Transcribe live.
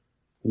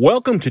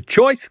Welcome to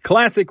Choice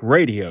Classic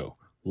Radio.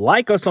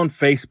 Like us on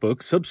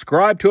Facebook,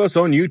 subscribe to us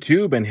on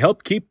YouTube, and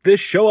help keep this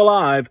show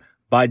alive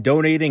by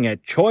donating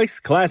at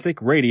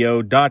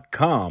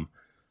choiceclassicradio.com.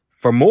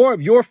 For more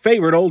of your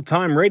favorite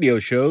old-time radio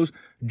shows,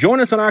 join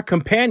us on our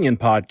companion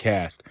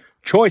podcast,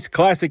 Choice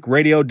Classic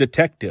Radio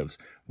Detectives,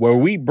 where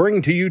we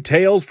bring to you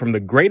tales from the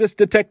greatest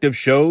detective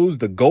shows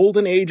the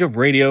golden age of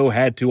radio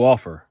had to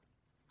offer.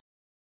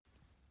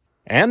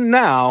 And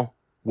now,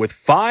 with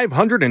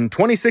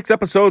 526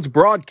 episodes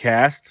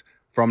broadcast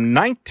from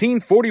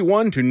 1941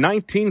 to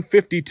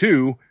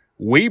 1952,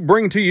 we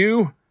bring to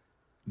you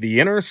The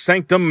Inner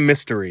Sanctum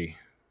Mystery.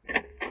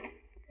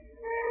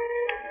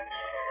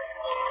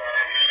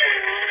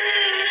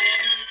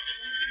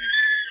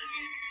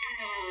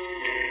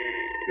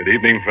 Good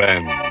evening,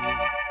 friends.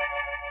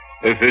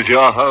 This is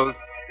your host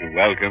to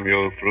welcome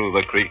you through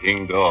the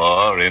creaking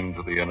door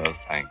into the inner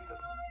sanctum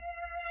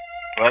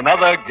for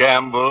another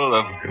gamble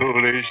of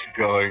ghoulish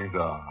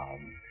goings-on.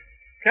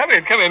 Come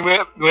in.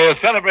 We're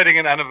celebrating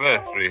an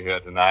anniversary here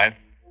tonight.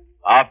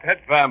 Our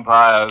pet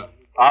vampires,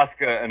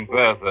 Oscar and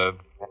Bertha,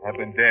 have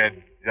been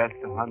dead just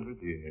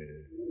 100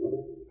 years.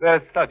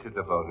 They're such a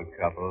devoted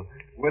couple.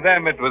 With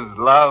them, it was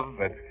love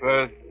at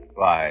first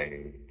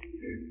sight.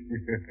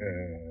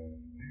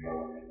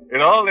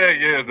 In all their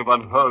years of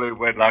unholy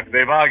wedlock,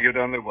 they've argued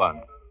only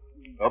once,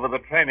 over the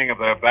training of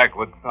their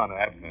backwoods son,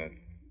 Abner.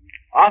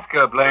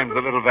 Oscar blames the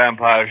little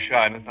vampire's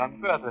shyness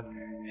on Bertha.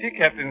 She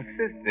kept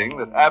insisting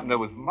that Abner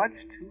was much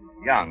too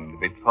young to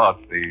be taught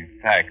the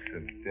facts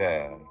of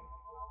death.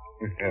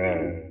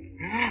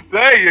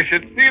 Say, you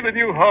should see the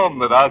new home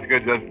that Oscar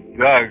just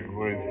dug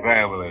for his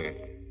family,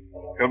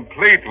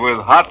 complete with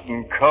hot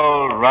and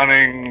cold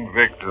running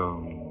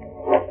victims.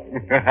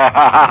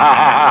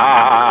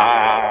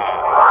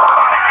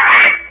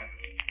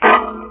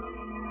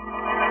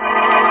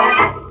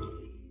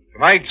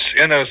 Tonight's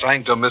Inner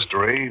Sanctum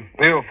Mystery,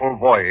 Fearful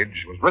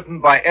Voyage, was written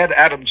by Ed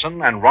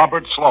Adamson and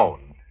Robert Sloan,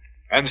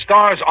 and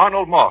stars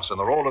Arnold Moss in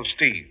the role of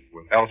Steve,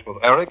 with Elspeth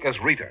Eric as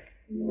Rita.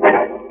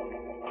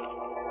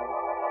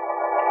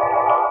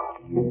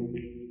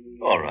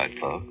 All right,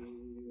 folks.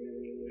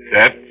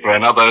 Set for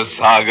another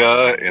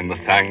saga in the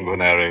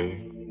sanguinary.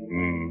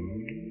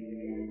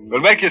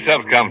 Well, make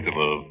yourself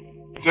comfortable.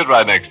 Sit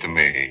right next to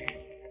me.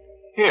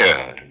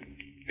 Here,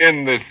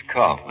 in this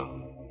coffin.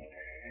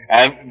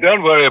 And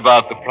don't worry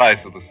about the price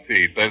of the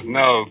seat. There's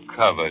no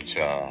cover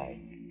charge.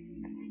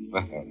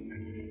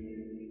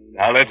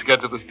 Now let's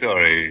get to the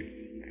story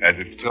as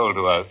it's told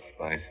to us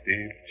by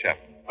Steve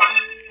Chapman.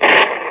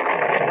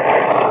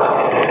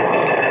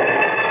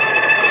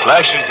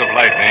 Flashes of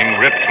lightning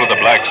rip through the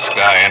black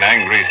sky in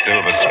angry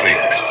silver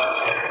streaks.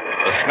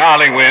 The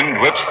snarling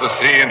wind whips the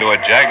sea into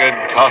a jagged,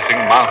 tossing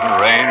mountain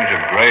range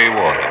of gray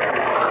water.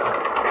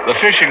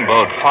 The fishing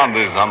boat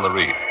founders on the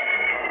reef,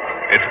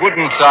 its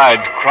wooden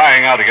sides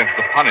crying out against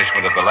the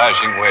punishment of the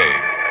lashing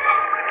waves.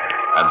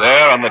 And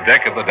there on the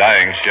deck of the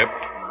dying ship,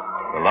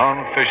 the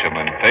lone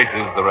fisherman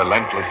faces the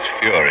relentless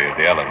fury of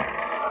the elements.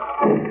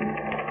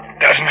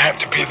 Doesn't have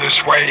to be this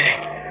way.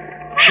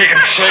 She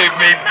can save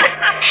me, but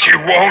she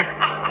won't.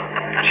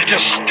 She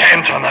just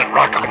stands on that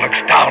rock and looks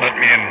down at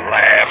me and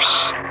laughs.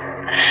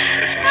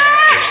 This is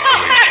just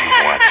the way she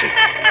wants it.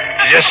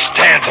 She just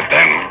stands and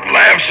then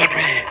laughs at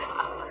me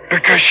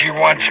because she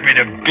wants me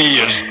to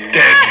be as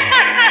dead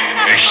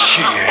as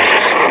she is.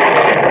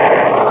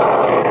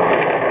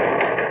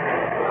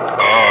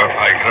 Oh, if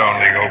I could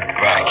only go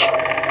back.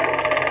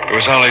 It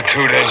was only 2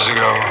 days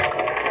ago.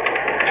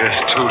 Just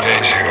 2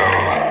 days ago.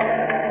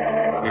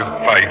 If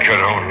I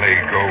could only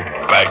go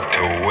back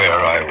to where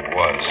I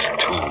was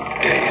 2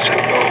 days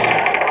ago.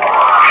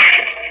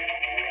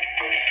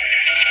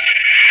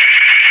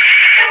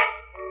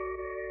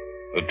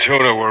 The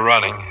tuna were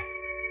running,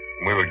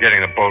 and we were getting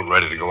the boat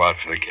ready to go out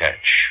for the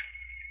catch.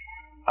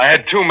 I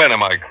had 2 men in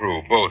my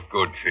crew, both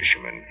good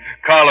fishermen.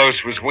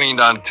 Carlos was weaned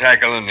on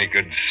tackle, and he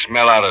could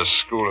smell out a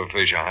school of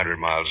fish 100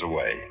 miles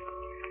away.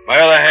 My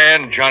other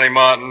hand, Johnny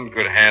Martin,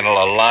 could handle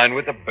a line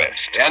with the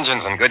best. The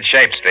engine's in good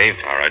shape, Steve.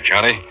 All right,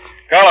 Johnny.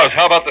 Carlos,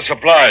 how about the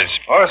supplies?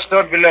 All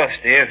stored below,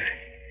 Steve.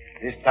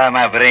 This time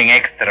I bring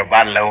extra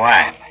bottle of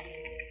wine.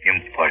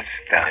 Import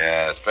stuff.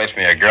 Yeah, it's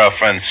me a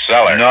girlfriend's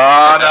cellar.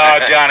 No,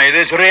 Johnny.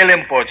 This real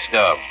import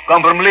stuff.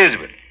 Come from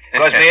Lisbon.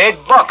 Cost me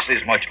 $8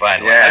 this much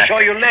fine wine. I'll show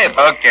you later.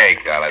 Okay,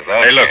 Carlos.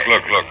 Okay. Hey, look.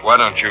 Why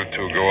don't you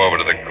two go over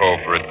to the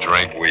cove for a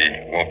drink? We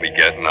won't be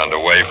getting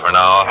underway for an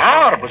hour.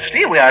 Hour? But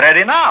Steve, we are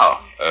ready now.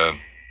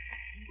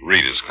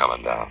 Rita's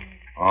coming down.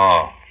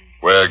 Oh.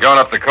 We're going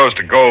up the coast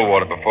to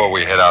Goldwater before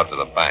we head out to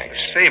the banks.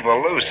 Steve,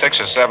 we'll lose 6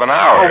 or 7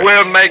 hours. Oh,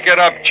 we'll make it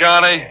up,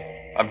 Johnny.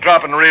 I'm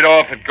dropping Rita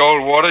off at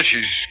Goldwater.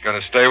 She's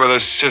going to stay with her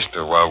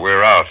sister while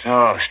we're out.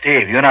 Oh,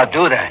 Steve, you not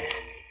do that.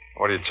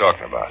 What are you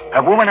talking about?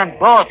 A woman on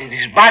board. It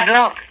is bad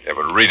luck. Yeah,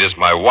 but Rita's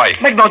my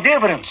wife. Make no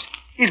difference.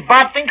 It's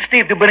bad thing,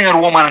 Steve, to bring a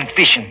woman on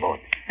fishing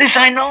boat. This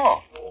I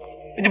know.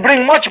 It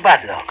bring much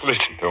bad luck.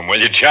 Listen to him, will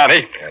you,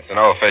 Johnny? That's an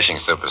old fishing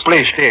superstition.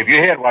 Please, Steve,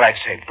 you hear what I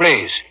say.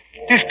 Please.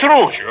 It's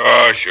truth.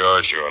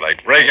 Sure.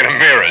 Like breaking a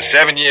mirror.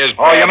 7 years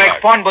Oh, you bad make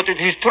luck. fun, but it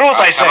is truth,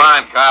 I say. Come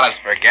on, Carlos,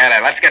 forget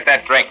it. Let's get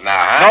that drink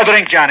now, huh? No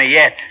drink, Johnny,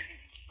 yet.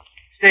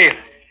 Steve,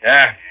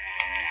 Yeah,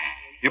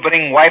 you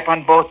bring wife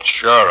on boat?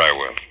 sure I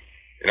will.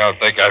 You don't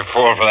think I'd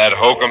fall for that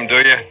hokum, do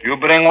you? You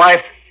bring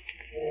wife?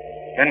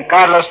 Then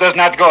Carlos does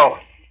not go.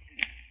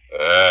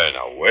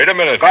 Now, wait a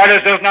minute.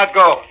 Carlos does not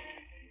go.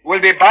 Will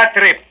be bad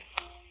trip.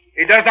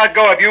 He does not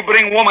go if you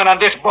bring woman on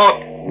this boat.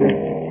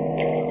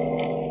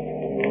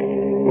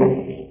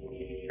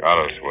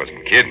 Carlos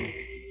wasn't kidding.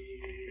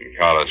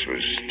 Carlos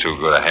was too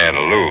good a hand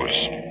to lose.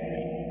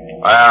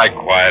 I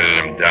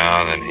quieted him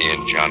down, and he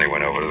and Johnny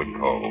went over to the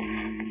cove.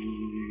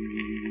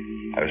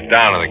 I was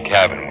down in the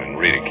cabin when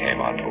Rita came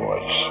on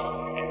board.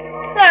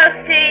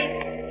 Hello, Steve.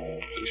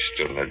 She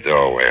stood in the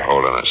doorway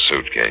holding a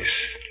suitcase.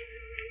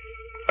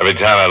 Every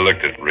time I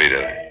looked at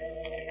Rita,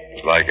 it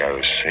was like I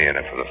was seeing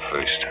her for the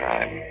first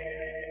time.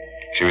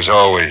 She was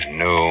always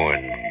new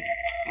and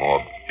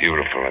more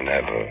beautiful than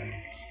ever.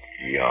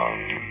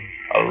 Young,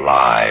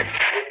 alive.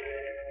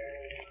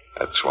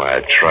 That's why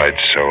I tried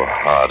so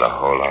hard to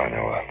hold on to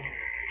her.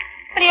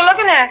 What are you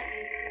looking at?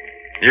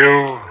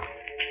 You?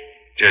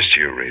 Just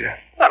you, Rita.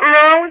 Something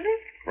wrong with me?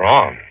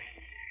 Wrong.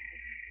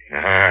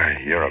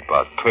 You're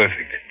about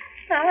perfect.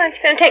 Well, I'm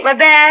just going to take my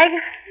bag.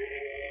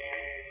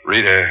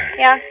 Rita,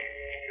 Yeah?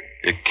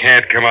 you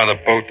can't come on the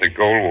boat to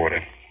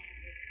Goldwater.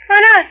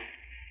 Why not?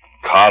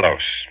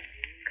 Carlos.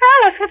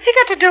 Carlos, what's he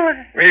got to do with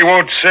it? He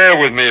won't sail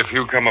with me if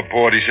you come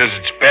aboard. He says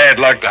it's bad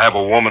luck to have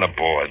a woman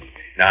aboard.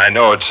 Now, I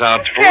know it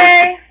sounds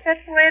Okay, foolish, that's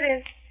the way it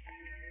is.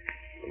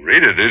 but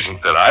Rita, it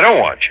isn't that I don't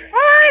want you.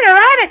 All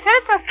right, I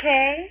said it's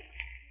okay.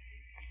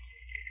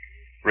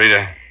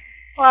 Rita,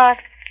 What?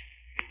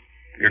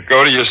 you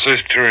go to your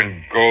sister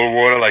in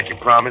Goldwater like you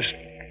promised?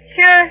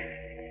 Sure.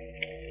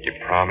 You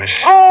promise?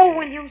 Oh,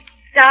 will you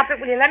stop it?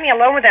 Will you let me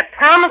alone with that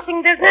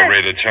promising business? Well,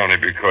 Rita, it's only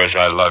because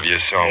I love you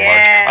so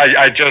Yeah. much.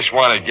 I just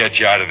want to get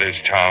you out of this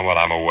town while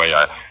I'm away.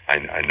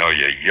 I know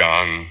you're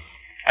young.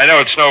 I know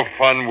it's no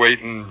fun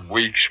waiting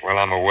weeks while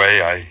I'm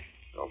away. I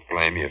don't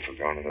blame you for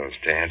going to those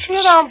dances.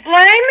 You don't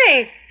blame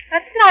me.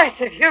 That's nice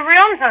of you,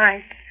 real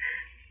nice.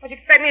 What do you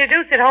expect me to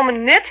do, sit home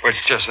and knit? Well,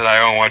 it's just that I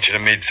don't want you to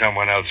meet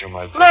someone else who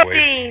might Look, wait.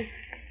 Eve.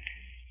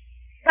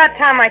 About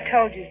time I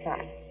told you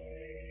something.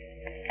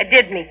 I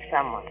did meet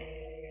someone.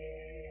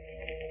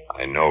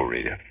 I know,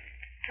 Rita.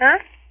 Huh?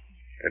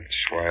 That's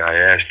why I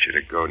asked you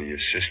to go to your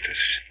sister's.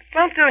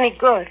 Won't do any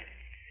good.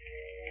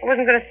 I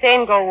wasn't going to stay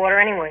in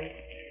Goldwater anyway.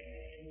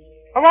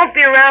 I won't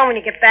be around when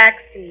you get back,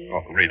 Steve.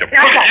 Oh, Rita,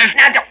 Now please. don't.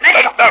 Now don't.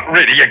 Let go. No,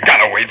 Rita, you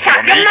gotta wait for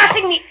Stop. me. You're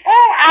knocking me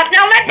all out.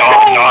 Now let No,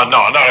 go.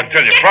 not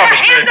until you Get promise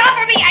your hands me.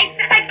 off of me. I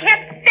said I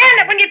can't stand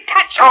it when you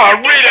touch me. Oh,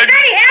 Get Rita. your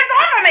dirty hands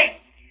off of me.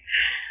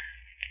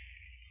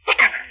 Look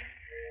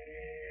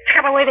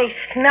at the way they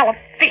smell of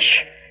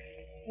fish.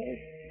 Always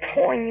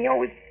pulling me,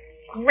 always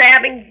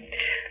grabbing.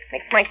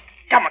 Makes my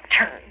stomach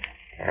turn.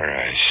 All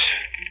right.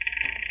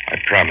 I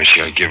promise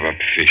you I'll give up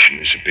fishing.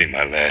 This will be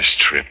my last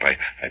trip. I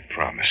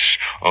promise.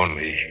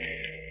 Only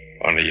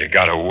you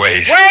gotta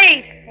wait.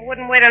 Wait! I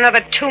wouldn't wait another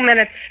 2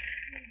 minutes.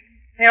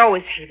 I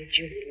always hated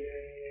you.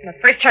 From the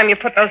first time you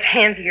put those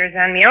hands of yours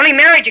on me. I only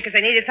married you because I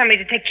needed somebody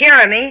to take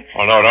care of me.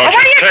 Oh, no, don't Well,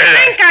 what do you you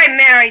say think that. I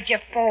married you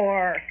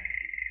for?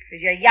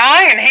 Because you're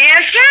young and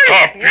handsome?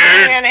 Stop it.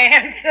 Young and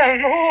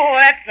handsome. Ooh,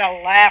 that's a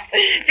laugh.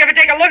 Did you ever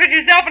take a look at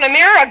yourself in the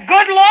mirror? A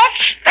good look?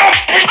 Stop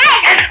it.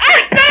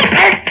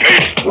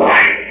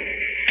 Stop!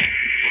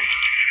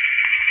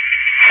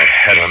 I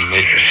had to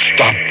make her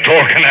stop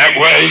talking that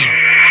way.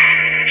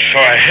 So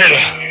I hit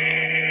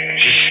her.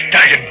 She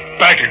staggered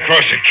back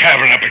across the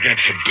cabin up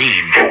against the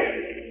beam.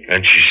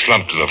 Then she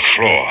slumped to the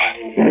floor.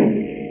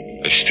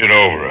 I stood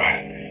over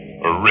her.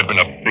 A ribbon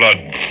of blood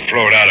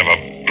flowed out of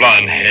her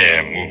blonde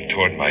hair, moved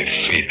toward my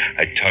feet.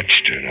 I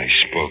touched her and I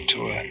spoke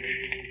to her.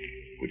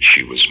 But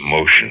she was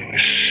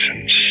motionless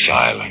and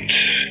silent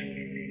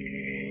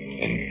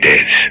and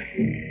dead.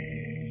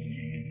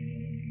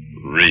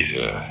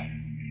 Rita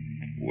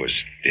was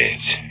dead.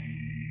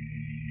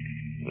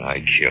 And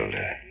I killed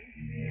her.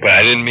 But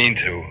I didn't mean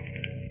to.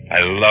 I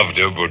loved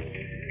her, but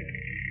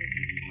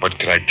what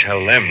could I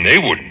tell them? They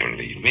wouldn't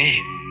believe me.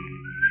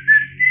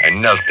 I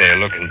knelt there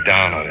looking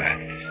down at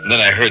her. And then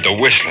I heard the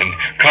whistling.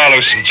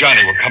 Carlos and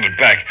Johnny were coming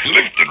back. I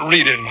lifted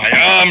Rita in my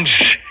arms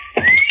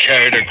and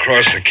carried her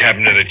across the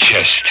cabin to the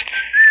chest.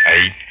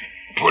 I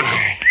put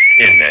her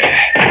in there.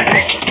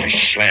 I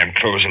slammed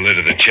closed the lid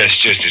of the chest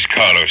just as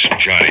Carlos and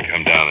Johnny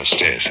come down the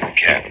stairs of the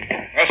cabin.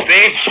 Well,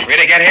 Steve,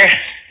 Rita get here?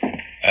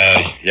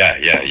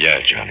 Yeah,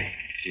 Johnny.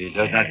 She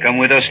does not come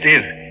with us,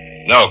 Steve.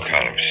 No,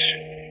 Carlos.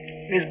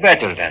 It's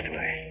better that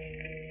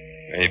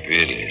way.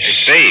 Maybe it is.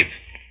 Hey, Steve.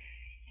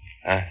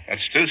 Huh?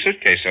 That's Stu's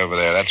suitcase over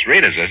there. That's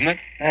Rita's, isn't it?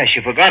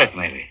 She forgot it,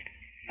 maybe.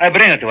 I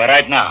bring it to her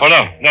right now. Oh,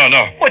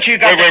 no. What you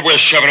got? Wait, we're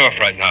shoving off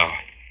right now.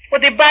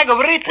 What, the bag of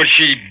Rita? Well,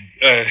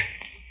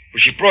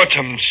 she brought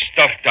some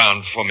stuff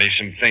down for me,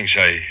 some things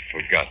I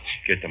forgot.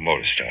 Get the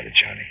motor started,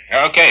 Johnny.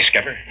 Okay,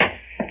 Skipper.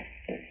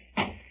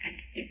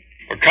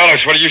 Well,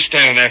 Carlos, what are you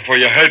standing there for?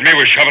 You heard me.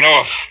 We're shoving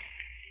off.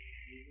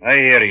 I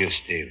hear you,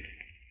 Steve.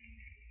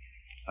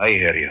 I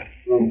hear you.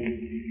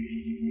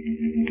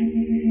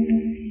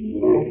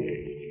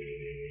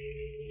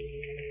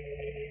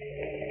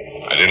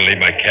 I didn't leave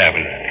my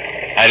cabin.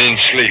 I didn't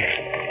sleep.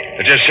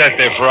 I just sat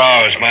there for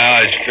hours, my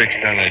eyes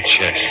fixed on that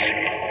chest.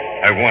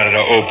 I wanted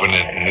to open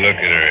it and look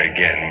at her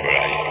again, but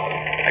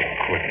I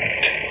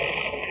couldn't.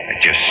 I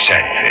just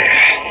sat there.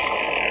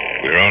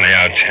 We were only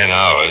out 10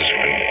 hours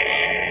when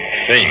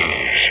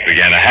things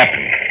began to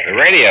happen. The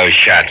radio's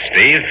shot,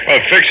 Steve. Well,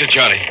 fix it,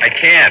 Johnny. I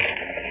can't.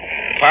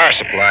 The power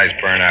supply's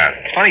burned out.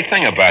 It's a funny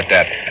thing about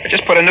that. I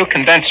just put a new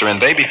condenser in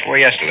day before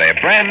yesterday,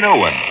 a brand new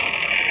one.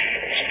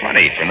 It's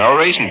funny, for no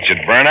reason it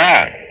should burn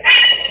out.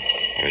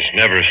 I was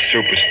never a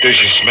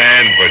superstitious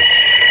man, but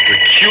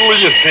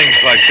peculiar things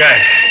like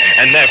that.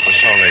 And that was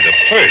only the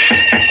first.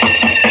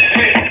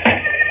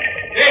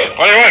 Hey,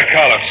 what do you want,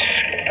 Carlos?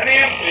 Let me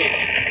empty.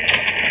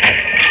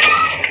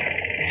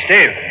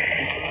 Steve,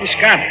 this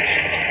compass.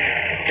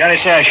 Johnny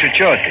said I should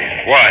show it to you.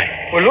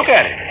 Why? Well, look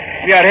at it.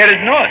 We are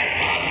headed north.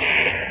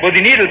 But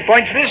the needle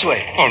points this way.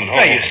 Oh, no.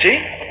 There, you see?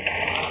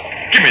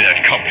 Give me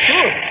that compass.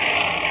 Sure.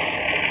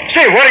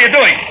 Steve, what are you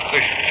doing?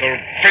 This'll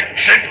fix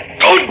it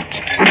good.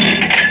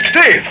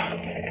 Steve!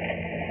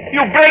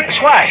 You brakes,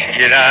 why?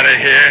 Get out of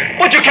here.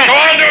 What, you can't... Go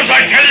on, do as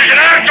I tell you. Get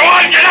out. Go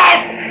on, get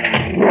out.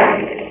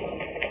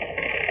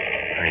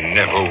 I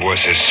never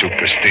was a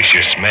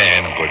superstitious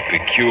man, but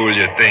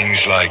peculiar things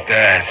like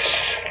that.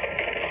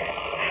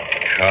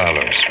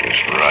 Carlos was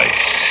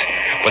right.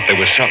 But there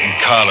was something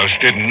Carlos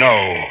didn't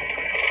know.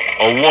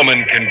 A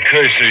woman can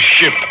curse a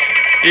ship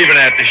even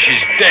after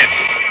she's dead.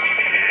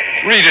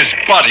 Rita's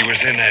body was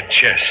in that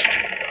chest.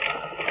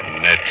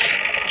 And that's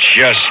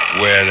just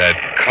where that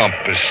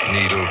compass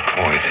needle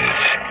pointed.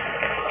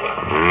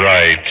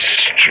 Right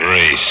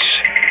straight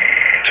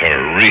to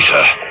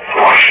Rita.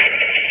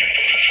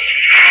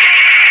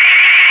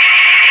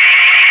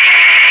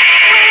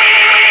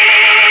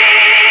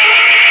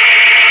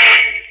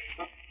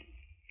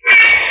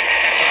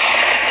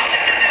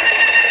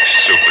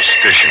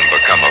 Superstition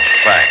become a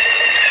fact.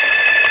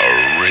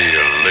 A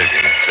real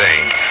living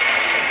thing.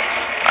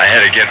 I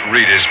had to get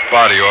Rita's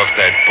body off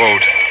that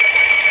boat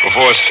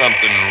before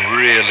something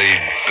really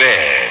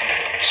bad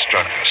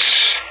struck us.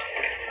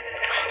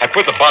 I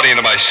put the body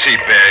into my sea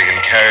bag and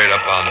carried it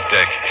up on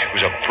deck.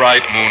 It was a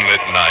bright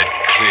moonlit night,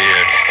 clear,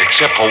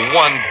 except for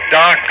one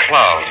dark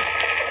cloud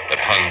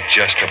that hung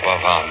just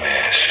above our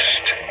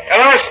mast.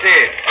 Hello,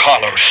 Steve.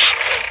 Carlos.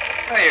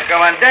 Oh, you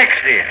come on deck,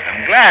 Steve.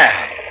 I'm glad.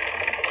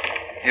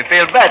 You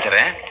feel better,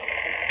 eh?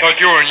 Thought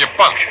you were in your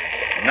bunk.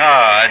 No,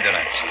 I do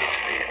not sleep,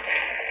 Steve.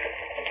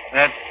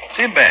 That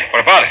sea bag.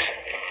 What about it?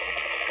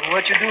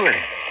 What you do with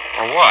it?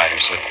 Well, why?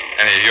 Is it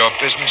any of your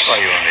business? Why,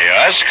 you only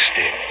ask,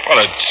 Steve.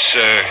 Well, it's,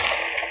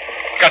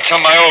 got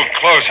some of my old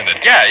clothes in it.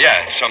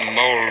 Yeah, some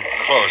old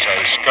clothes. I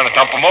was going to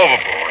dump them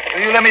overboard.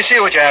 Will you let me see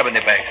what you have in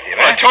the bag,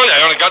 Steve? Well, I told you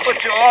I only got... But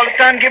you all the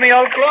time give me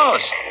old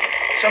clothes.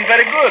 Some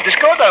very good. This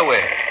coat I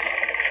wear.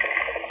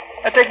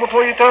 I take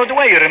before you throw it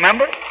away, you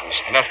remember?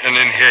 There's nothing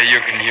in here you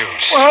can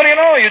use. Well, how do you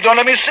know? You don't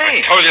let me see.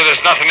 I told you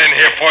there's nothing in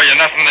here for you,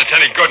 nothing that's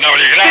any good. Now,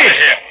 will you get out of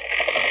here?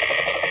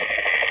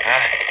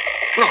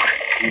 Huh? Look.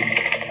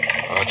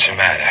 What's the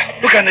matter?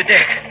 Look on the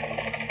deck.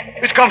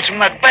 It comes from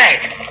that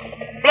bag.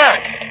 Blood.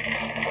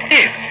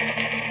 Steve.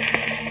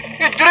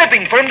 You're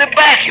dripping from the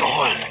back you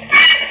hold.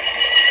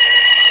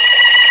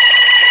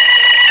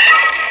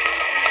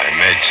 I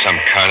made some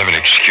kind of an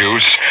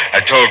excuse.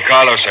 I told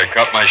Carlos I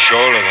cut my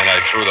shoulder, then I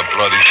threw the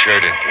bloody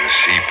shirt into the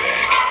sea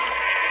bag.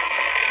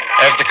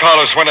 After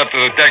Carlos went up to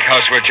the deck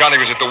house where Johnny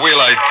was at the wheel,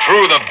 I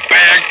threw the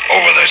bag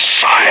over the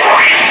side.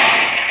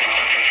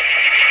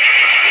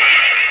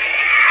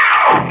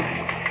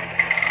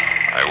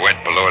 I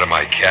went below to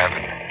my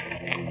cabin.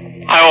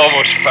 I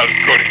almost felt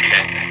good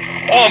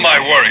again. All my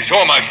worries,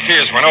 all my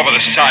fears went over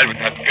the side with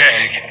that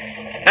bag.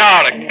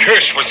 Now the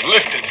curse was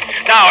lifted.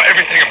 Now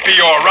everything would be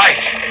all right.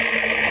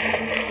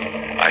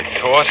 I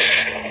thought,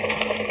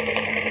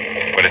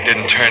 but it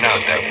didn't turn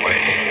out that way.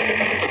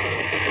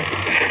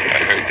 I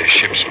heard the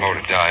ship's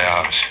motor die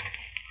out.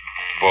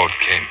 Boat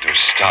came to a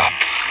stop.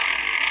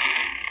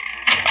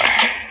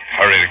 I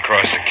hurried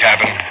across the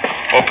cabin,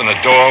 opened the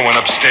door, went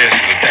upstairs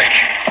to the deck.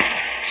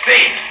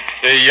 Steve.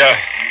 The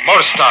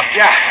motor stopped.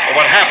 Yeah.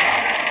 Well, what happened?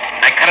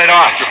 I cut it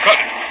off. You cut?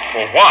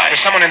 Well, why?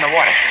 There's someone in the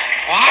water.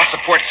 What? Off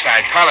the port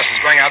side. Carlos is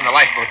going out in the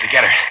lifeboat to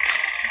get her.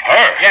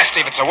 Her? Yes,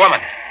 Steve, it's a woman.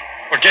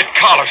 Well, get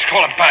Carlos.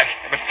 Call him back.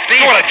 But,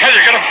 Steve... Do what I tell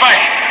you. Get him back.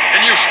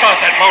 And you start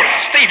that motor.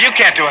 Steve, you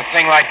can't do a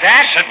thing like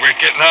that. I said we're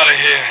getting out of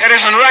here. That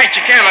isn't right.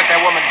 You can't let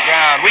that woman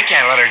drown. We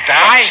can't let her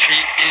die. But she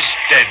is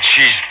dead.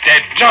 She's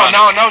dead, No,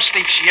 Johnny.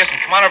 Steve, she isn't.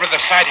 Come on over to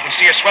the side. You can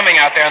see her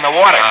swimming out there in the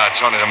water. Ah,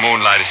 it's only the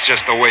moonlight. It's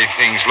just the way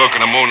things look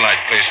in the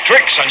moonlight. Plays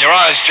tricks on your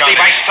eyes, Johnny.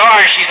 Steve, I saw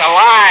her. She's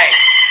alive.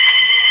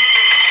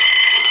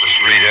 It was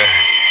Rita.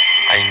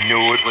 I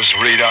knew it was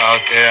Rita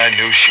out there. I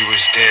knew she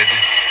was dead.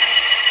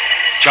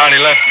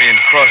 Johnny left me and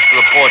crossed to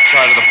the port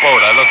side of the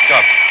boat. I looked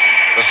up.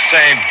 The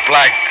same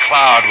black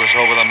cloud was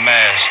over the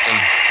mast, and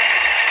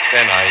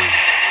then I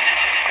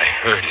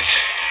heard it.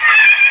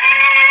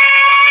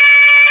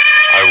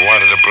 I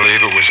wanted to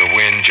believe it was the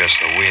wind, just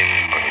the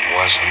wind, but it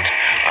wasn't.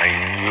 I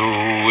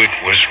knew it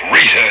was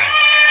Rita.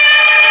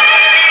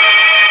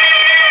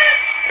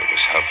 It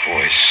was her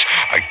voice.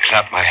 I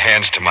clapped my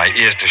hands to my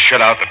ears to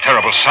shut out the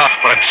terrible sound,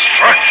 but it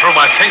struck through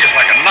my fingers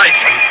like a knife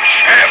and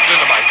jabbed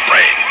into my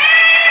brain.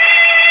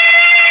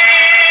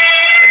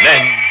 And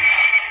then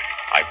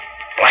I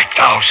blacked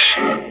out.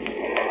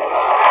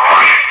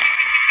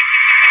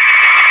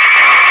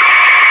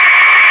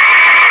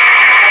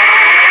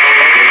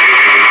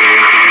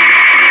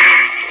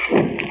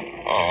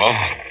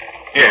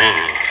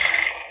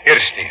 Here,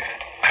 Steve.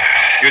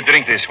 You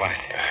drink this one.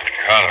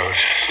 Carlos.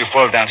 You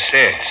fall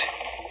downstairs.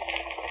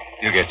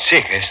 You get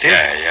sick, eh, Steve?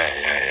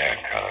 Yeah,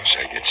 Carlos.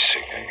 I get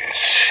sick, I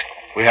guess.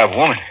 We have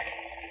woman.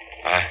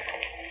 Huh?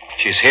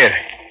 She's here.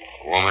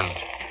 Woman?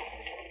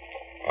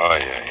 Oh,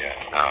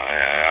 yeah. Now,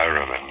 I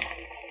remember.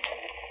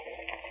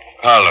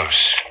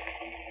 Carlos.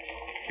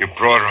 You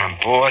brought her on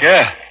board?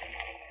 Yeah.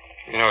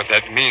 You know what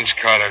that means,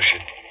 Carlos? You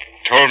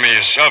told me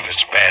yourself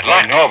it's bad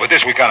luck. I know, but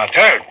this we cannot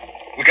tell.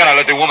 We cannot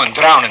let the woman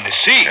drown in the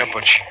sea. Yeah,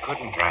 but she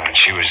couldn't drown.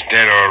 She was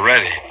dead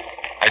already.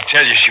 I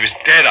tell you, she was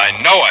dead. I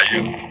know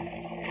you.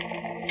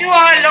 Do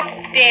I look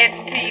dead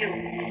to you?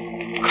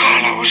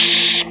 Carlos.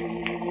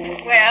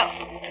 Well,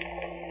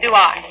 do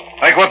I?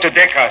 I go to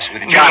deck house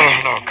with John.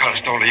 No,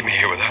 Carlos, don't leave me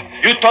here with her.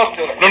 You talk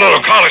to her. No,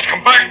 Carlos,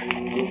 come back.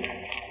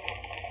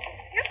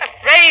 You're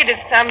afraid of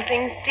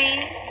something,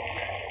 Steve.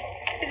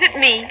 Is it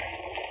me?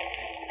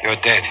 You're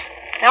dead.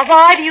 Now,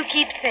 why do you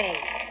keep saying?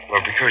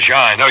 Well, because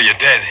I know you're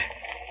dead.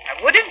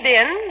 I would have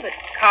been, but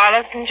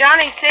Carlos and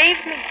Johnny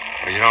saved me.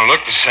 Well, you don't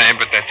look the same,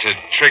 but that's a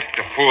trick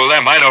to fool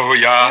them. I know who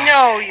you are.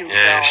 No, you don't.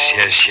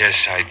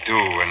 Yes, I do,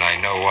 and I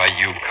know why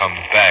you come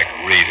back,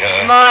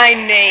 Rita. My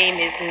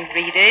name isn't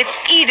Rita. It's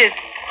Edith.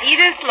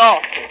 Edith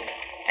Lawson.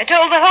 I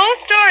told the whole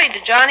story to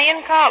Johnny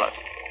and Carlos.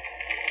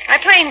 My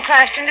plane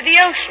crashed into the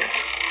ocean.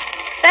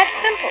 That's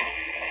simple.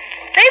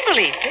 They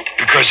believed it.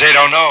 Because they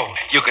don't know.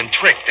 You can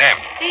trick them.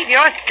 Steve,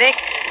 you're sick.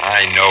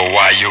 I know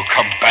why you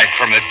come back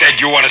from the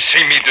dead. You want to see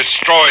me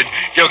destroyed.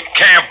 You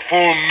can't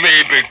fool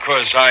me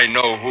because I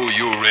know who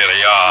you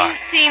really are. You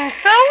seem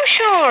so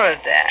sure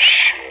of that.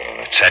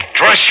 Sure. It's that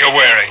dress you're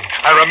wearing.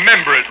 I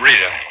remember it,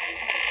 Rita.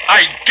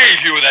 I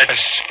gave you that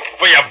dress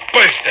for your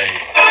birthday.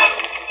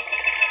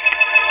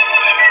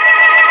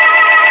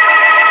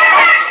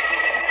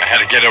 I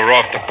had to get her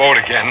off the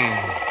boat again,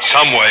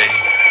 some way.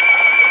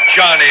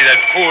 Johnny, that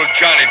fool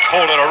Johnny,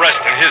 told her to rest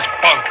in his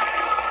bunk.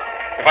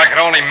 If I could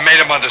only made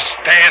him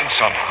understand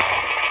somehow.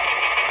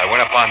 I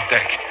went up on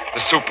deck. The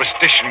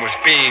superstition was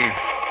being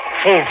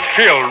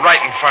fulfilled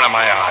right in front of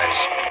my eyes.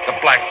 The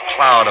black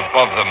cloud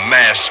above the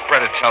mast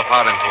spread itself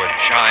out into a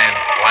giant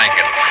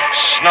blanket,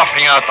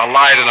 snuffing out the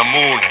light of the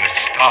moon and the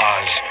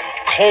stars.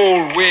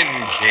 Cold wind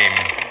came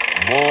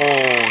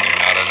moaning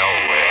out of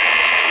nowhere.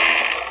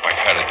 I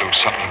had to do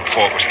something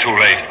before it was too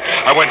late.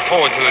 I went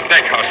forward to the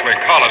deck house where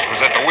Carlos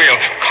was at the wheel.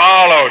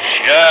 Carlos,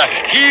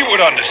 yeah, he would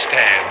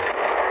understand.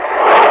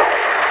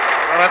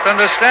 Cannot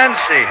understand,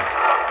 Steve.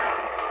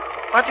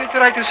 What do you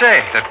try to say?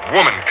 That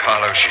woman,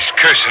 Carlos, she's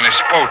cursing this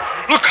boat.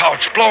 Look how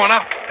it's blowing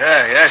up.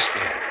 Yes,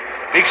 Steve.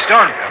 Big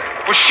storm coming.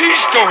 Well,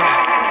 she's doing it.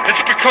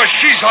 It's because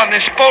she's on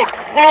this boat.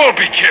 We'll all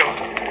be killed.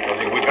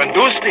 Nothing we can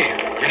do, Steve.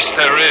 Yes,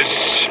 there is.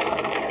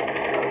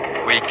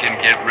 We can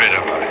get rid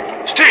of her.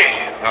 Steve!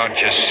 Don't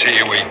you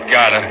see we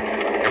got her?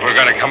 If we're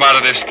going to come out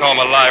of this storm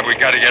alive, we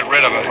got to get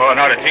rid of her. Oh,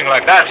 not a thing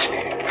like that,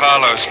 Steve.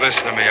 Carlos,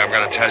 listen to me. I'm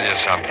going to tell you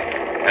something.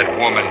 That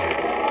woman,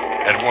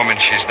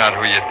 she's not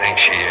who you think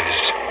she is.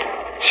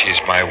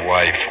 She's my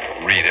wife,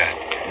 Rita.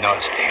 No,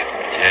 Steve.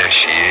 Yeah,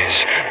 she is.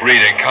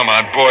 Rita, come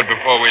on board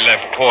before we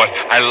left port.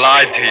 I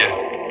lied to you.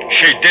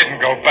 She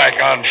didn't go back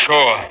on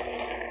shore.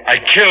 I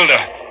killed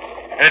her.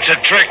 And it's a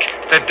trick.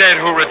 The dead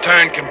who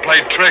return can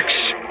play tricks.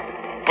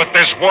 But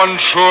there's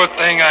one sure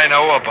thing I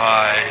know her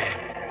by.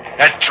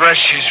 That dress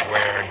she's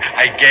wearing,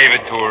 I gave it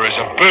to her as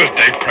a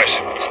birthday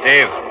present.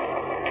 Steve,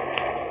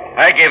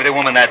 I gave the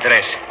woman that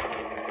dress.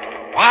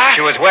 What?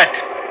 She was wet.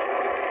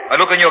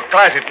 I look in your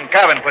closet and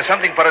cabin for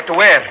something for her to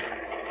wear.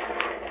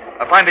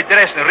 I find the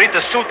dress in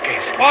Rita's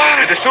suitcase. What?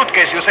 In the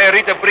suitcase, you say,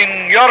 Rita, bring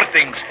your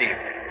things,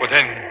 Steve. Well,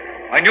 then...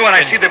 I knew when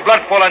I see the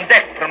blood fall on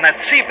deck from that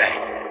sea bag.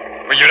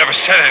 But you never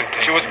said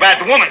anything. She was a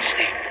bad woman,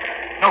 Steve.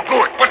 No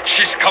good. But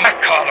she's come back,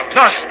 Carlos.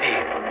 No,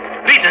 Steve.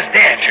 Rita's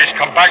dead. She's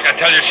come back. I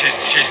tell you,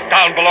 she's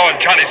down below in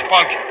Johnny's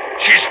bunk.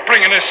 She's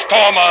bringing this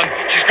storm on.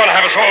 She's going to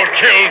have us all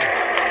killed.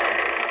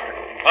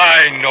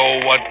 I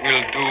know what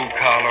we'll do,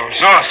 Carlos.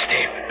 No,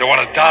 Steve. You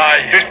want to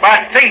die? This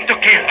bad thing to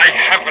kill. I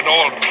have it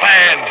all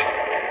planned.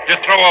 You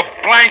throw a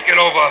blanket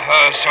over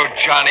her so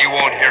Johnny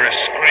won't hear a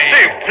scream.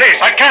 Steve, please,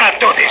 I cannot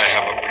do this. I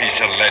have a piece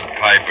of lead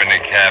pipe in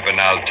the cabin.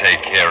 I'll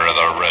take care of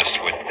the rest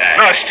with that.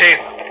 No,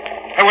 Steve.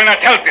 I will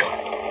not help you.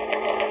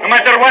 No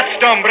matter what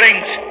storm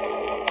brings,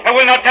 I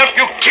will not help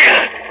you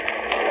kill.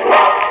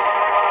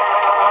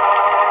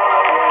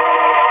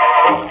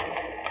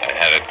 I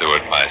had to do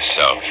it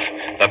myself.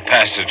 The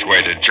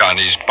passageway to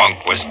Johnny's bunk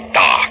was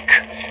dark.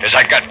 As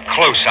I got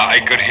closer,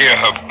 I could hear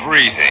her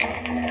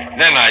breathing.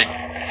 Then I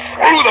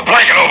threw the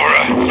blanket over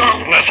her.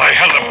 And as I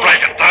held the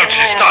blanket down,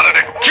 she started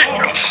to kick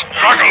and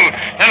struggle.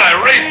 Then I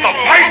raised the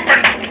pipe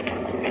and...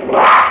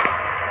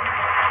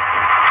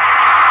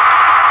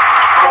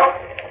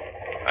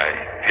 I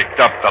picked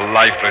up the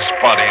lifeless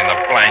body in the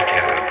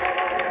blanket and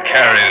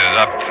carried it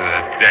up to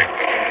the deck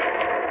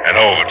and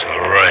over to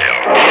the rail.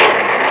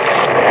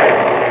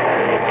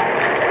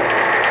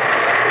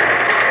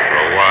 For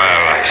a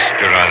while, I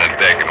stood on the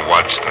deck and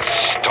watched the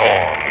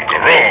storm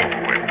grow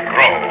and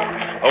grow.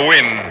 A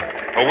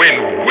wind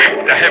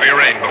whipped the heavy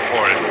rain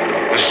before it.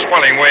 The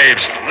swelling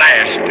waves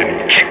lashed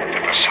and kicked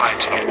at the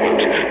sides of the boat.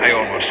 I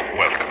almost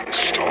welcomed the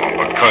storm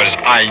because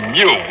I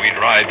knew we'd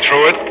ride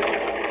through it.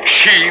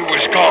 She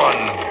was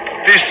gone.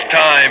 This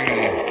time,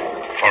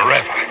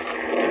 forever.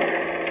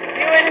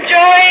 You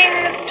enjoying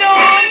the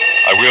storm?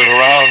 I wheeled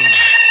around.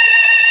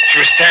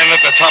 She was standing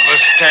at the top of the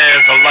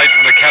stairs. The light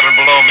from the cabin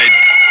below made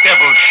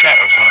devil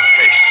shadows on her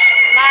face.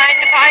 Mind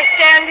if I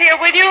stand here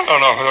with you? Oh,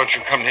 no, don't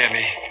you come near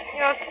me.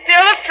 You're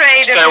still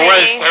afraid of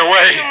me. Stay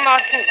away. You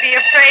mustn't be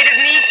afraid of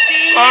me,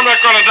 Steve. I'm not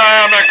going to die.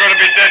 I'm not going to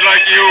be dead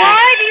like you.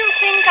 Why do you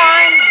think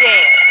I'm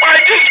dead? I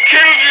just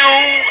killed you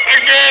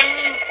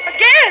again.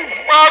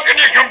 Again? Well, how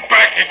can you come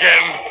back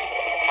again?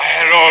 I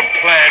had it all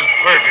planned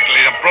perfectly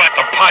to block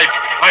the pipe.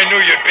 I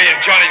knew you'd be in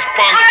Johnny's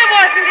bunk. I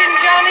wasn't in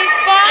Johnny's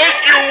bunk. Yes,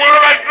 you were.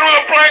 I threw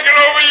the blanket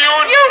over you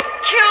and... You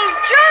killed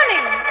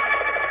Johnny.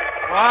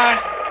 What?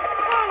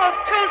 Carlos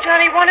told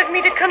Johnny he wanted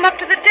me to come up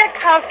to the deck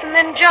house, and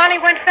then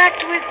Johnny went back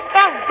to his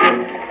bunk.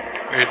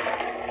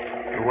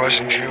 It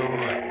wasn't you.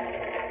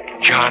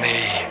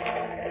 Johnny.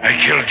 I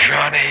killed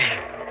Johnny.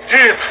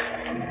 Steve,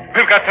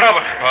 we've got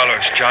trouble.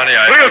 Carlos, Johnny,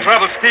 Real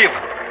trouble, Steve.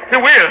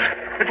 The wheel.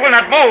 It will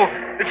not move.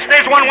 It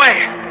stays one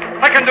way.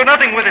 I can do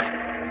nothing with it.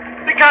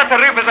 The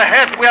Carter Reef is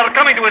ahead. We are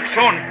coming to it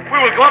soon.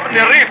 We will go up in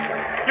the reef.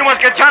 You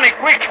must get Johnny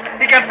quick.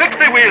 He can fix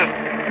the wheel.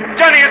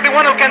 Johnny is the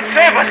one who can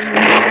save us.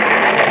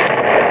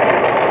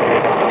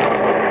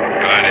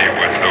 Johnny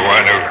was the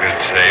one who could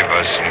save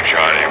us, and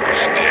Johnny was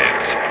dead.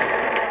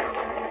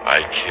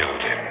 I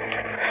killed him.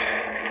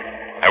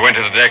 I went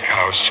to the deck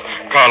house.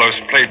 Carlos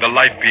played the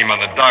light beam on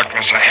the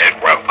darkness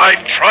ahead. Well, I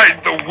tried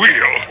the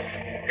wheel.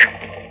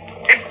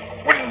 It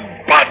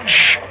wouldn't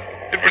budge.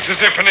 It was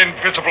as if an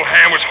invisible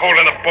hand was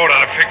holding the boat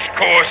on a fixed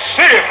course.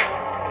 Steve,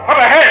 up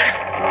ahead.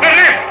 The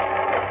reef.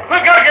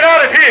 We've got to get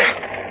out of here.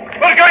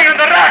 We're going on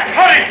the raft.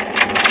 Hurry.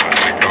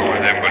 I go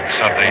with him, but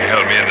something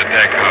held me in the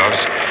deck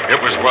house. It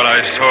was what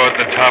I saw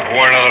at the top of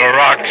one of the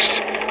rocks.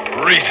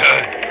 Rita.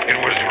 It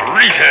was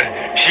Rita.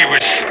 She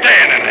was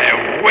standing there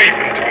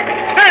waving to me.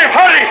 Steve,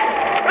 hurry.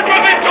 It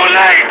will be too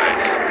late.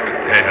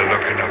 They're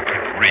looking up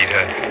at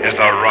Rita as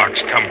the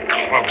rocks come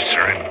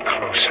closer and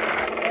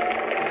closer.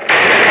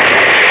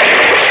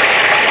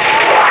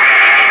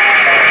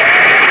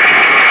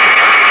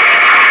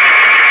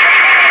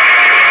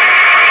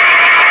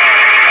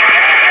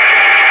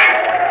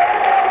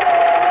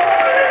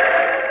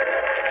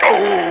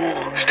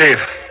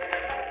 Steve,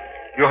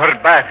 you hurt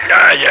bad.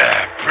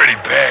 Yeah, pretty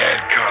bad,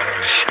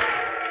 Carlos.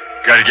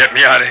 Gotta get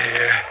me out of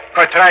here.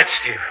 I tried,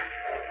 Steve.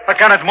 I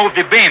cannot move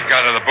the beam.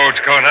 The boat's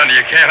going under.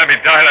 You can't let me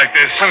die like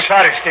this. I'm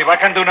sorry, Steve. I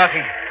can do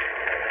nothing.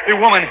 The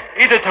woman,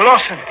 Edith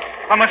Lawson,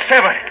 I must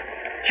save her.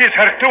 She's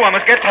hurt, too. I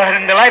must get her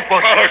in the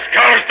lifeboat. Carlos,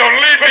 don't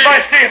leave me.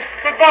 Goodbye, Steve.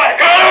 Goodbye.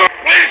 Carlos,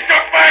 please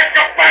come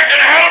back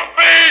and help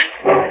me.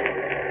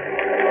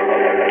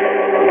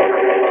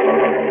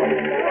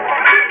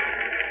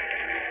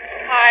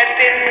 I've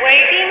been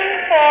waiting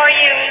for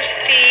you,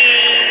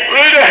 Steve.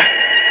 Rita,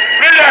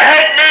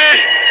 help me.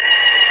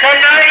 Come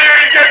down here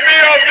and get me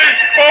off this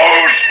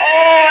boat.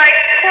 Oh, I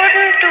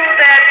couldn't do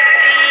that,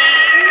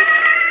 Steve.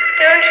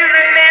 Don't you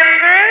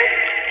remember?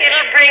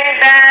 It'll bring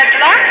bad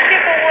luck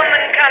if a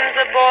woman comes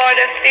aboard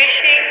a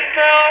fishing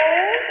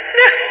boat.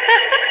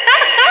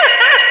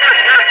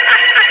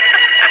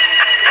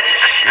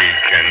 She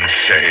can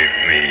save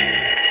me,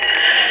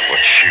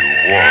 but she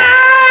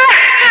won't.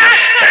 She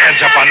just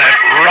stands up on that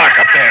rock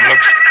up there and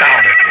looks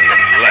down at me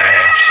and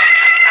laughs.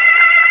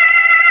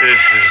 This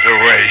is the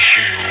way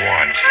she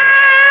wants it.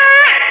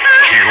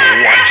 She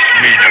wants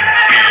me to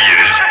be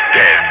as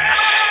dead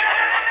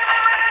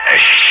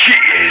as she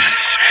is.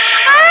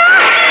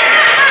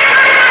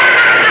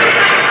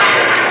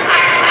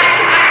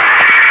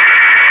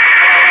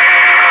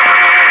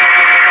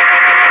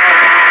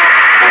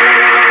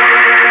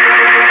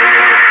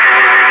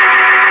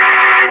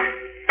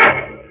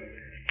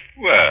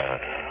 Well,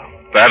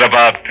 that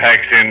about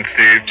packs in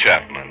Steve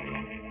Chapman,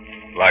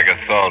 like a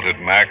salted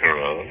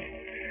mackerel.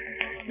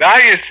 Now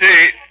you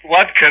see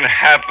what can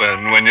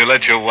happen when you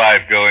let your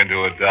wife go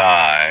into a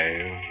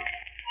dive.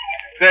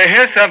 Say,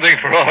 here's something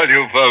for all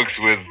you folks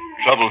with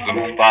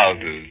troublesome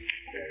spouses.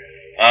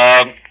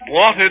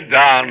 Watered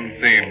down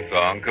theme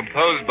song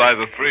composed by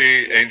the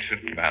three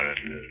ancient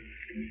mariners.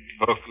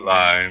 Hook,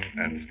 line,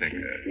 and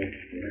sinker.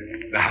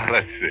 Now,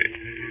 let's see.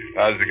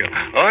 How's it go?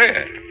 Oh,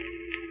 yeah.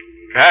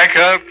 Pack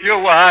up your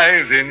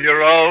wives in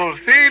your old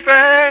sea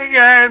bag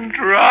and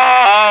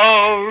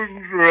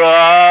drown,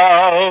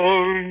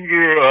 drown,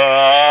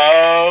 drown.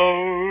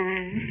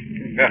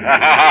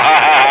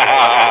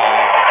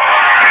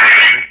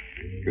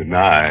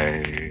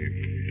 night.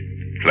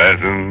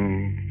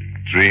 Pleasant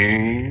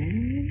dreams.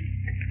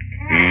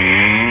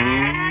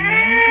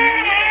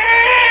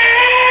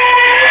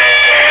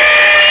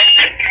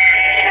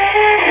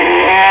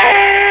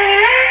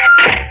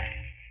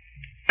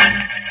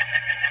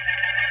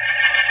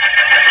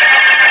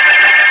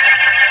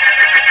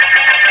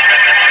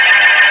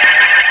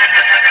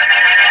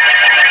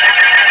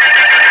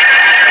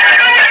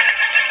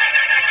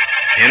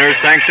 Inner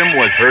Sanctum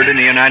was heard in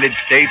the United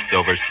States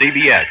over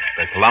CBS,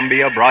 the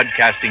Columbia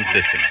Broadcasting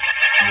System.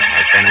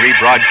 Has been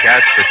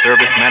rebroadcast for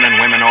servicemen and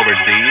women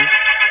overseas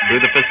through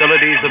the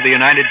facilities of the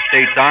United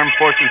States Armed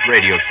Forces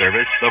Radio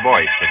Service, the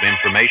voice of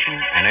information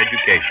and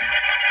education.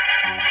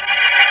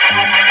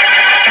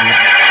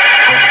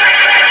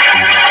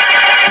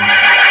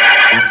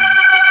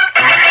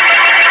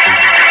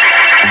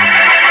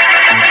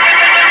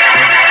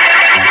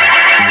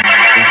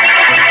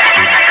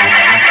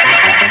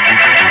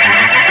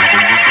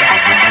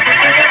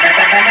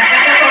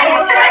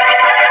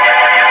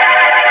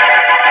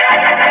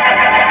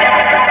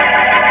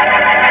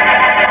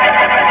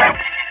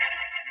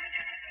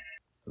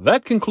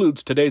 That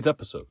concludes today's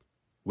episode.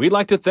 We'd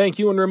like to thank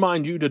you and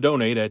remind you to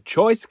donate at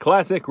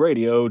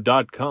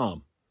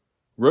choiceclassicradio.com.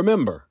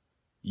 Remember,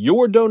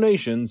 your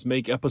donations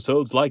make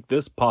episodes like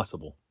this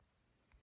possible.